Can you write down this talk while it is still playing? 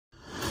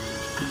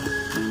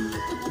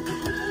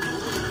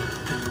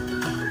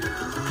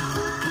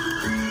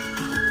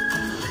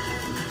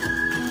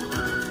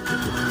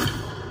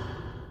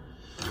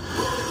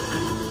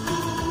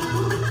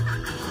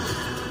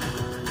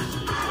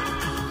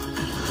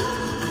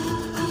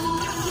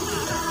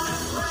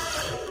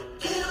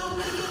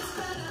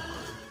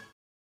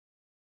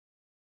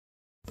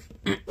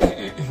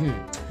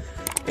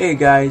Hey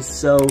guys,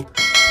 so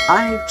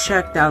I've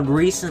checked out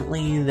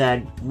recently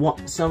that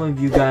some of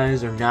you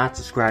guys are not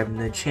subscribing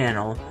to the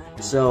channel,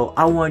 so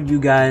I want you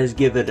guys to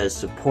give it a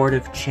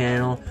supportive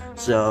channel,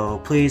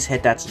 so please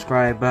hit that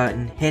subscribe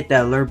button, hit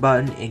that alert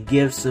button, and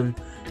give some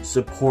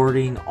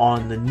supporting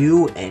on the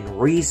new and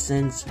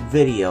recent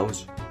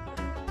videos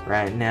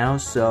right now.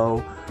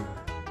 So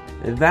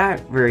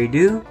without further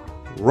ado,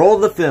 roll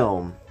the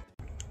film.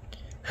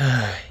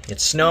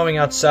 It's snowing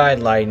outside,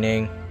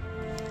 Lightning.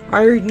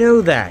 I already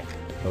know that.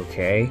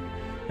 Okay.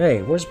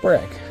 Hey, where's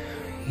Brick?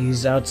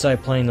 He's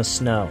outside playing the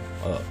snow.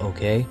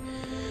 Okay.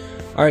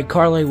 Alright,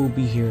 Carly will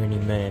be here any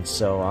minute,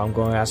 so I'm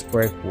going to ask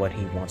Brick what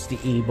he wants to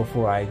eat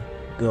before I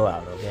go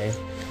out, okay?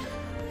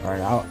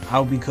 Alright,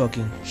 I'll be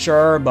cooking.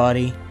 Sure,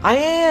 buddy. I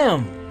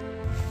am!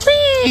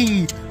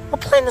 Hey! I'm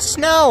playing the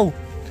snow!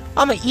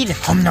 I'm gonna eat it.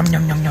 Nom nom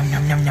nom nom nom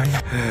nom nom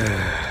nom.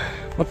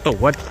 What the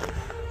what?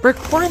 Brick,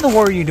 what in the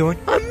world are you doing?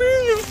 I'm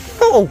eating.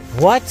 Oh,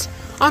 what?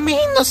 I'm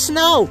eating the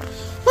snow.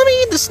 Let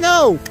me eat the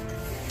snow.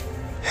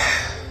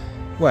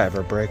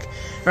 Whatever, Brick.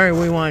 Alright,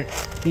 we want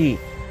to eat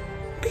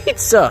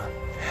pizza.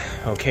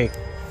 Okay,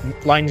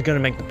 Lightning's gonna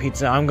make the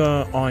pizza. I'm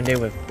going on a date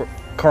with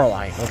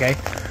Caroline, okay?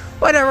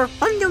 Whatever.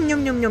 Yum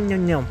yum yum yum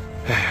yum yum.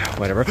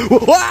 Whatever.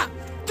 Well,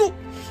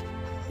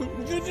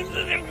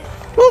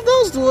 that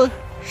was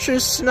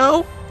delicious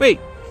snow. Wait,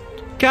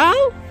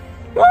 Cal?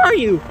 Where are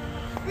you?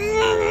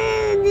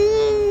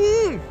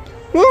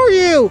 Where are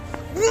you?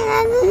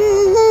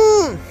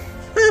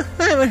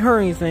 I haven't heard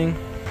anything.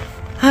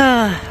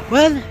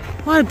 Well,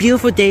 what a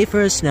beautiful day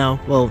for the snow.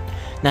 Well,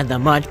 not that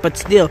much, but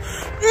still.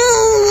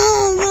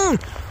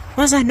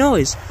 What's that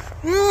noise?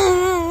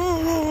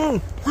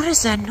 What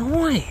is that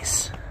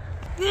noise?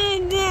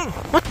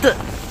 What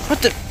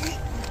the?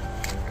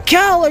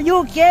 Cal, are you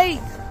okay?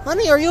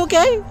 Honey, are you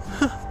okay?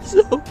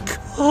 So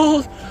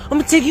cold. I'm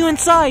gonna take you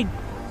inside.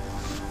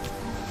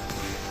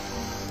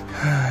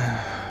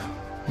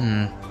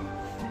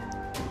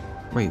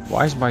 Wait,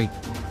 why is my...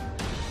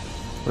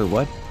 Wait,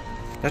 what?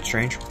 That's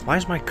strange. Why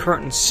is my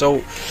curtain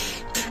so...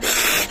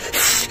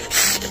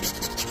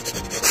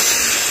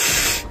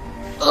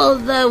 Oh,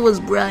 that was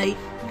bright.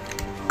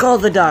 Call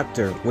the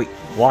doctor. Wait,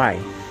 why?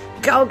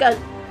 Cal got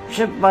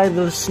tripped by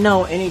the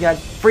snow and he got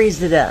freeze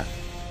to death.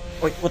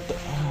 Wait, what the...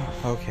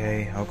 Oh,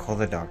 okay, I'll call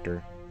the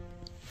doctor.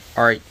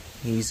 Alright,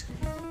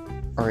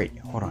 Alright,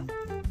 hold on.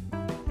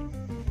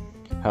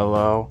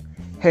 Hello?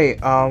 Hey,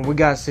 we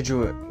got a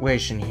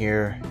situation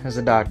here. As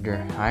a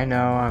doctor, I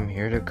know I'm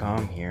here to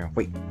come here.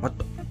 Wait, what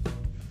the...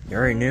 You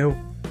already knew?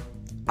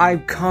 I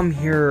come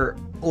here,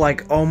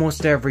 like,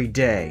 almost every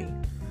day.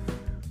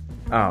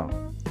 Oh,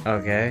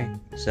 okay.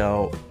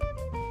 So,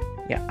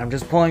 yeah, I'm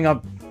just pulling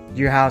up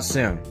your house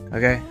soon.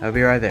 Okay, I'll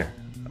be right there.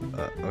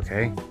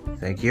 Okay,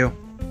 thank you.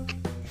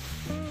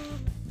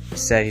 He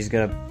said he's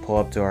gonna pull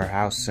up to our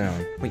house soon.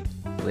 Wait,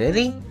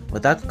 really?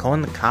 Without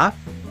calling the cop?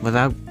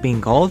 Without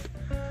being called?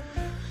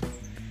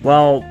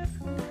 Well,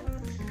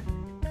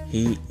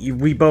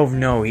 we both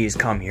know he's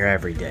come here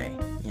every day.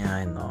 Yeah,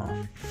 I know.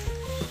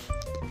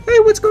 Hey,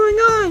 what's going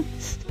on?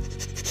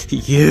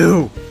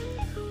 You!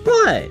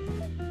 What? I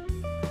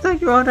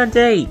thought you were on a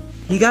date.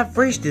 You got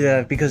freezed to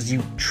death because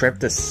you tripped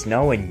the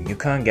snow and you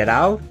couldn't get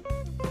out?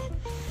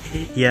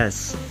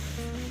 Yes.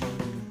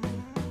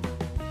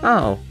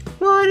 Oh,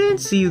 well, I didn't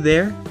see you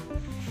there.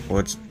 Well,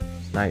 it's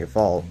not your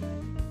fault.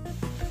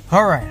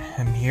 Alright,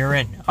 I'm here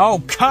and...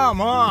 Oh,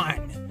 come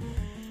on!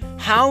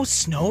 How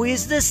snowy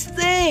is this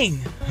thing?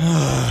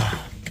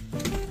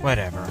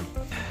 Whatever.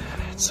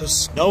 It's so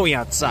snowy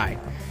outside.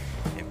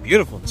 And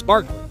beautiful and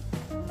sparkly.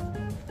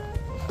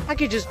 I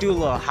could just do a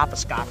little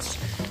hopscotch.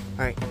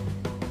 Alright.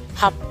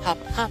 Hop, hop,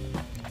 hop.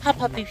 Hop,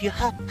 hop, baby,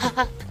 hop, hop,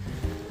 hop.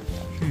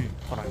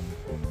 Hold on.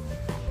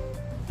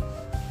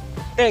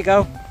 There you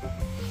go.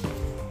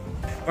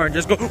 Or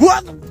just go...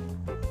 What?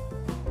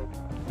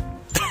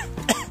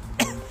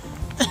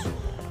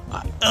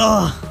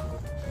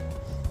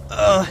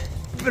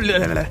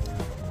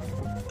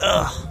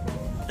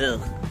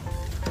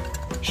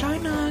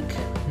 Shynock.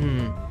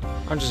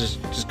 I'll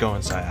just go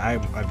inside.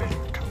 I've been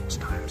here countless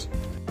times.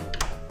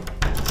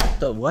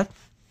 The what?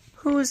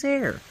 Who is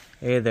there?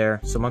 Hey there.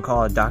 Someone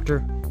call a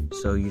doctor?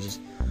 So you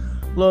just...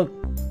 Look,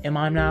 am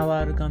I not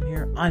allowed to come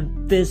here?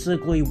 I'm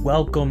physically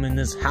welcome in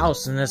this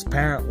house, and this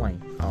apparently.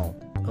 Oh,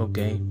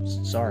 okay.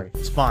 Sorry.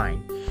 It's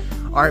fine.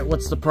 Alright,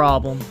 what's the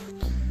problem?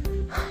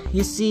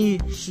 You see,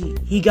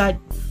 he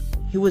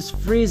was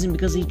freezing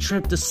because he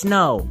tripped the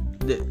snow.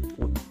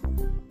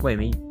 Wait a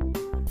minute.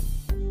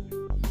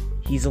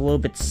 He's a little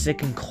bit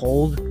sick and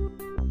cold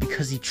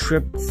because he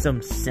tripped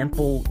some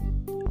simple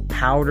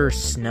powder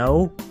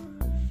snow?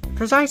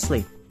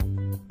 Precisely.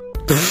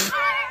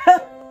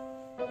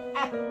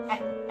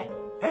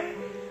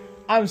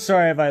 I'm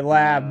sorry if I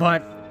laugh,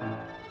 but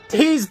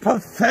he's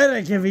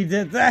pathetic if he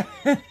did that.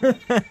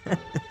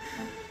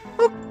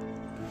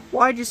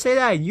 Why'd you say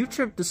that? You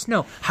tripped the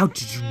snow. How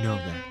did you know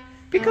that?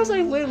 Because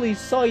I literally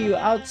saw you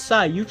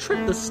outside. You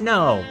tripped the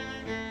snow.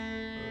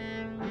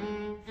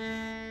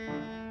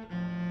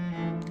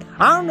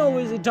 I don't know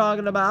what he's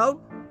talking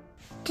about.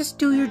 Just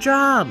do your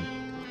job.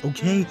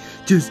 okay?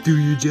 Just do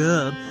your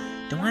job.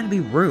 Don't want to be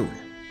rude.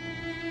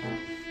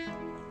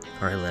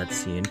 Alright, let's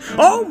see it.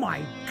 Oh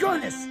my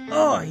goodness!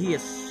 Oh, he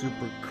is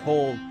super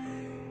cold.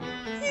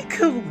 He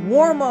could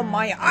warm up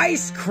my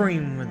ice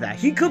cream with that.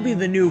 He could be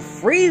the new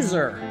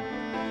freezer.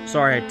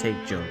 Sorry, I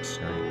take jokes.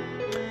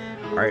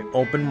 Alright,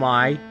 open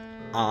wide.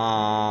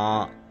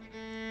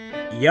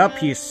 Yup,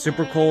 he's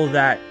super cold.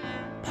 That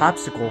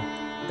popsicle,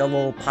 the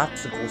little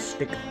popsicle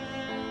stick,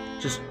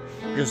 just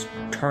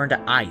turned to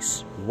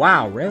ice.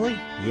 Wow, really?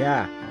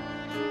 Yeah.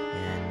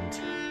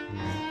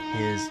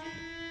 And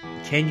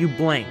can you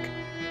blink?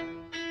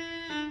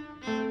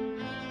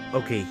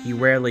 Okay, he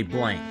rarely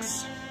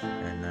blinks.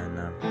 And then,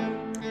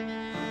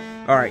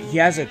 alright, he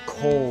has a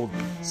cold,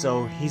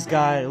 so he's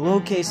got a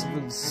little case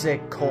of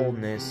sick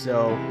coldness,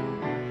 so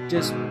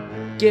just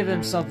give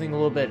him something a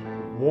little bit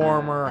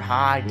warmer,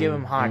 hot, give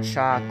him hot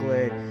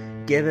chocolate,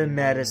 give him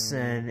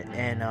medicine,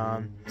 and,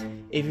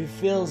 if he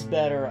feels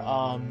better,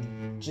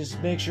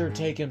 just make sure to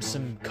take him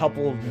some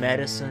couple of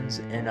medicines,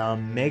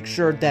 and, make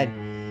sure that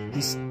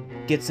he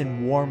gets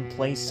in warm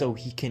place so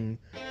he can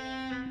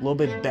a little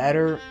bit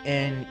better,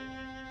 and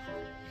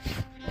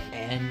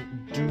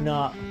do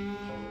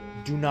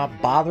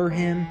not bother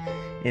him,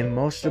 and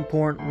most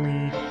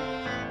importantly,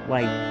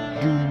 like,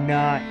 do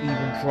not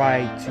even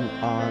try to,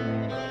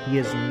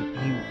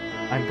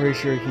 I'm pretty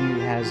sure he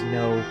has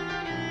no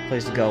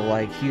place to go,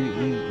 like, he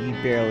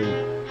barely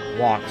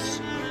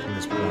walks at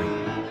this point.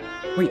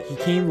 Wait, he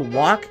can't even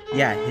walk?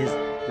 Yeah,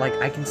 like,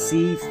 I can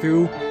see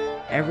through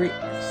a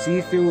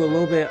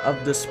little bit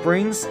of the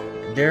springs.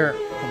 They're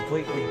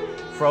completely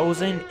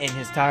frozen, and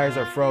his tires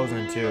are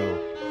frozen too.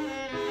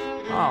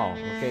 Oh,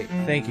 okay.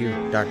 Thank you,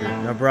 doctor.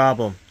 No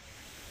problem.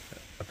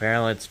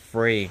 Apparently it's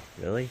free.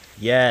 Really?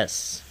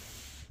 Yes.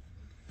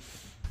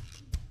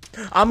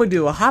 I'm gonna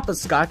do a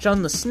hopscotch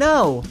on the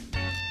snow.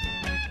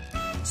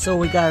 So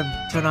we gotta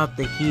turn off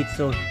the heat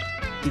so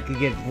he could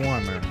get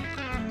warmer.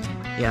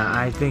 Yeah,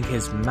 I think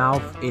his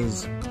mouth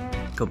is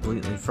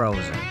completely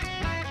frozen.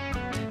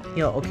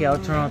 Yo, okay, I'll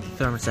turn off the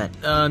thermostat.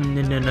 No,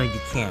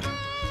 you can't.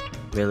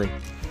 Really?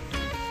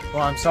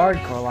 Well, I'm sorry,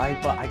 Carly,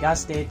 but I gotta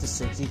stay at the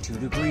 62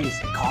 degrees.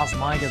 It costs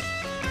mine to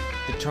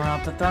turn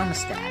off the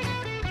thermostat.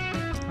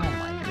 Oh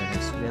my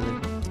goodness, really?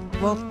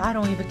 Well, I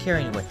don't even care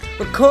anyway.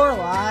 But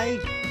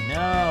Carly!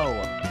 No!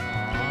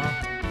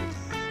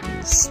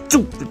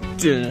 Stupid!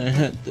 I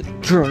had to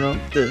turn off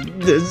the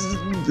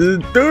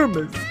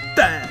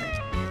thermostat!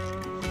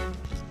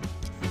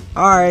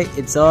 Alright,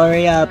 it's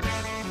already up.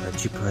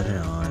 Let you put it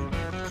on.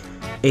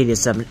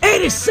 87.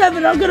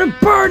 87! I'm gonna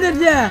burn to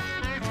death!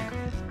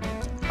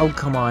 Oh,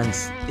 come on.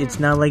 It's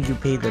not like you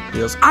pay the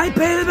bills. I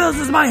pay the bills!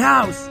 It's my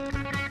house!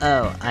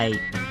 Oh, I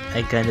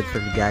kind of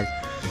forgot.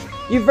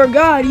 You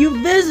forgot! You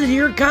visited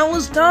here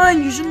countless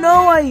times! You should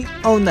know I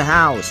own the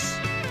house.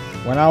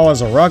 When I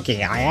was a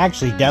rookie, I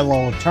actually did a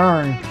little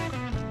turn.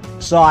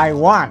 So I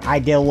won. I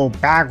did a little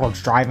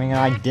backwards driving and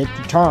I did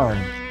the turn.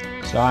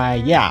 So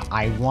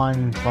I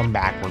won from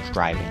backwards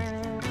driving.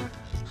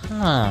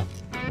 Huh.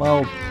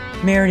 Well,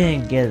 Mary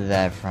didn't get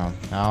that from.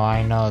 Oh,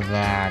 I know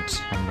that.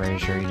 I'm pretty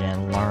sure he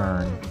didn't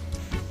learn.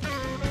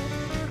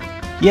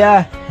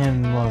 Yeah,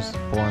 and most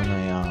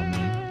importantly,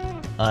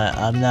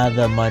 I'm not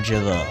that much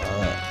of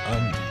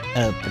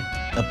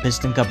a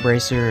piston cup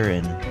racer,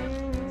 and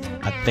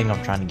I think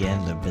I'm trying to get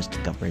into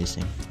piston cup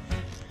racing.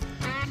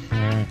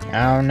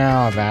 I don't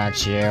know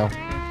about you.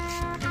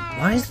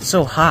 Why is it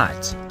so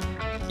hot?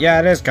 Yeah,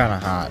 it is kind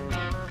of hot.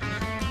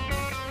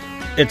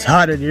 It's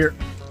hot in here.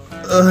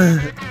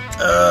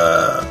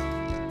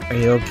 Are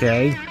you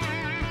okay?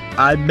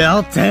 I'm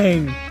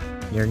melting!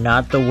 You're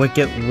not the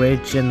Wicked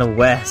Witch in the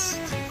West.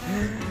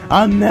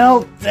 I'm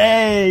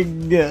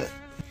melting!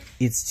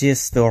 It's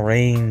just the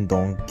rain,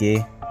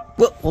 donkey.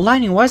 Well,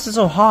 Lightning, why is it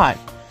so hot?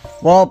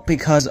 Well,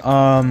 because,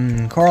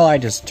 Carly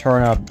just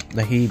turned up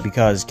the heat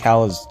because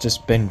Cal has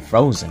just been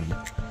frozen.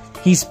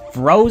 He's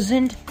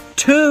frozen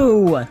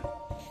too!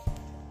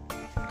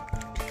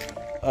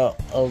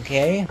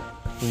 Okay.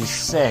 He's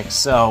sick,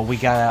 so we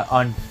gotta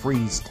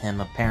unfreeze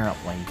him,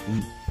 apparently.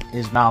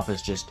 His mouth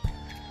has just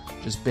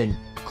been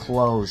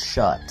closed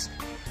shut.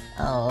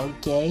 Oh,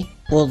 okay.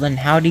 Well, then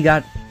how'd he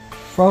got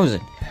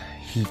frozen?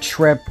 He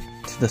tripped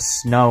to the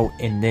snow,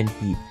 and then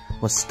he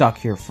was stuck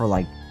here for,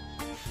 like,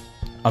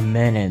 a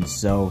minute,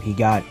 so he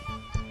got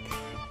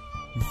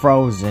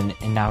frozen,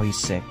 and now he's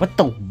sick. What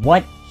the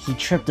what? He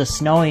tripped the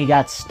snow and he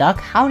got stuck?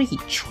 How did he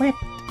trip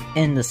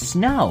in the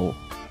snow?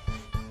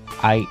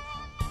 I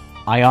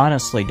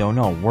honestly don't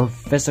know. We're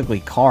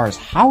physically cars.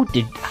 How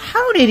did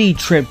he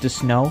trip the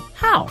snow?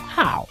 How?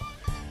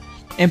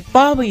 And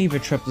Bobby even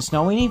tripped the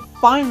snow and he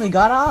finally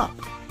got up.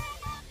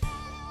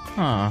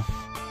 Huh.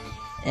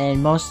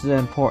 And most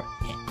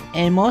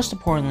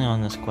importantly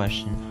on this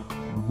question,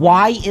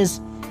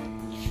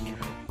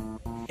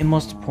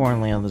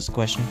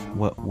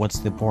 what's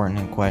the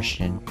important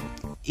question?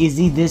 Is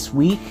he this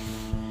weak?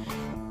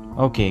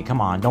 Okay, come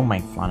on, don't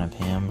make fun of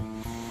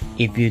him.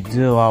 If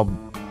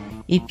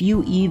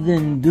you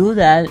even do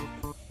that,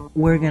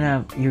 you're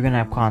gonna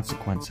have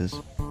consequences.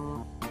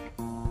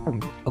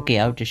 Okay,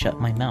 I'll just shut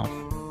my mouth.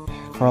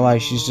 Carly,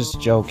 she's just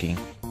joking.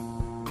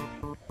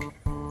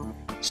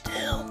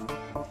 Still.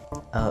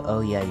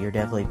 Oh yeah, you're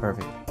definitely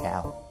perfect,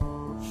 Cal.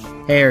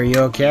 Hey, are you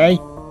okay?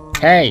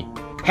 Hey!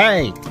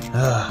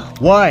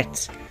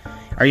 What?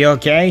 Are you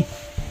okay?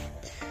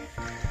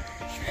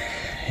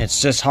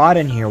 It's just hot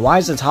in here. Why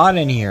is it hot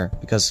in here?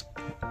 Because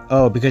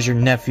your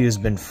nephew's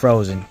been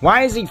frozen.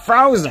 Why is he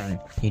frozen?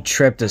 He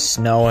tripped the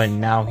snow and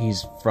now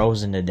he's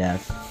frozen to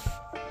death.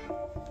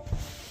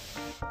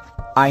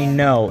 I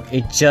know,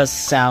 it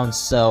just sounds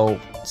so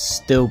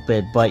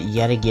stupid, but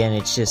yet again,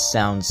 it just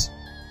sounds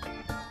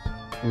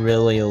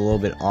really a little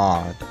bit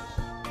odd.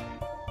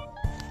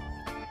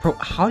 Bro,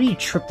 how do you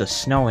trip the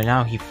snow and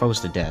now he froze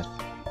to death?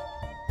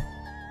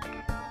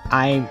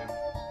 I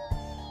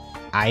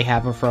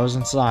have a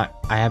frozen son.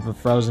 I have a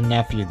frozen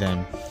nephew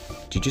then.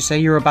 Did you say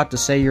you were about to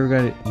say you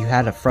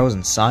had a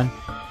frozen son?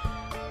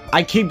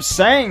 I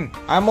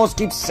almost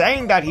keep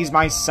saying that he's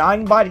my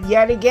son, but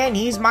yet again,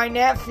 he's my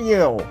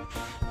nephew.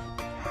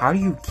 How do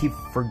you keep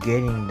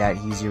forgetting that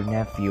he's your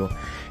nephew?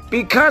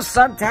 Because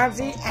sometimes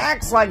he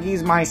acts like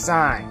he's my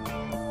son.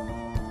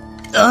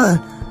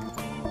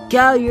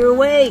 Cal, you're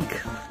awake.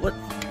 What?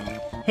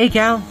 Hey,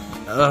 Cal.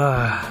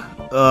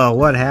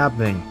 What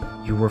happened?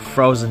 You were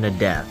frozen to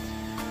death.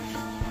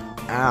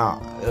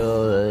 Ow.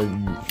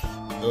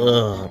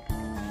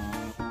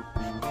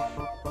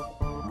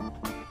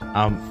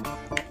 I'm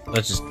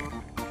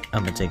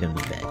gonna take him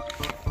to bed.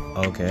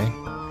 Okay.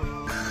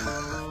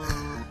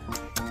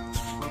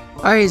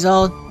 Alright, he's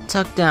all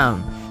tucked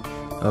down.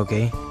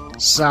 Okay.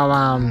 So,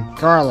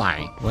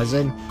 Carly, was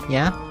it?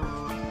 Yeah?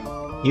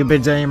 You've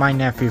been dating my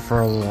nephew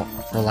for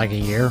like a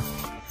year?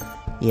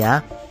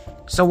 Yeah?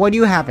 So what do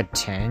you have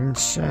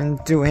attention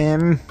to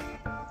him?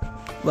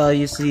 Well,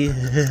 you see...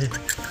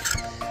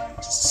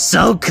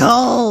 So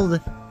cold!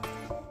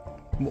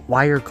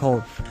 Why you're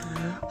cold?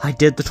 I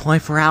did the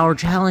 24-hour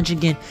challenge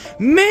again.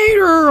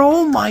 Mater!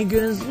 Oh my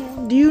goodness.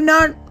 Do you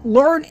not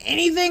learn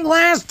anything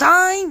last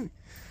time?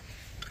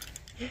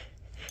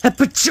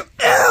 But ew,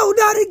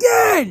 not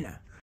again!